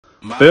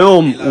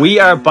Boom, we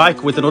are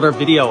back with another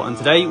video, and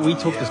today we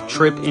took this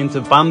trip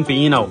into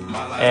Bambino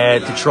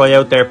to try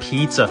out their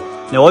pizza.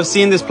 Now, I've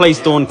seen this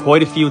place done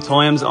quite a few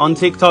times on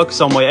TikTok,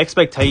 so my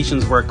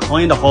expectations were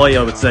kind of high,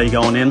 I would say,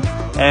 going in.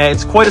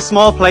 It's quite a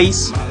small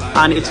place,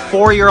 and it's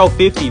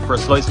 €4.50 for a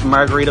slice of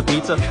margarita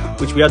pizza,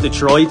 which we had to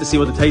try to see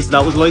what the taste of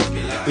that was like.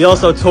 We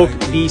also took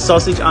the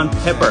sausage and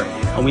pepper,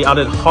 and we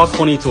added hot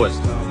honey to it.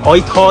 I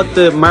thought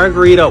the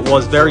margarita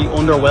was very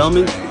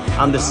underwhelming,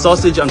 and the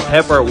sausage and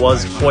pepper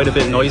was quite a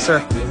bit nicer,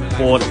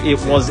 but it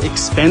was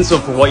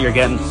expensive for what you're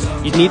getting.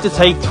 You'd need to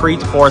take 3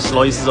 to 4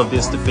 slices of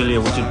this to fill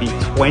you, which would be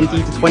 20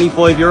 to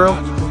 25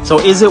 euro. So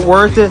is it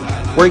worth it?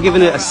 We're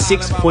giving it a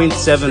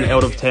 6.7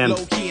 out of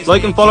 10.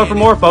 Like and follow for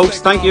more,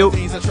 folks. Thank you.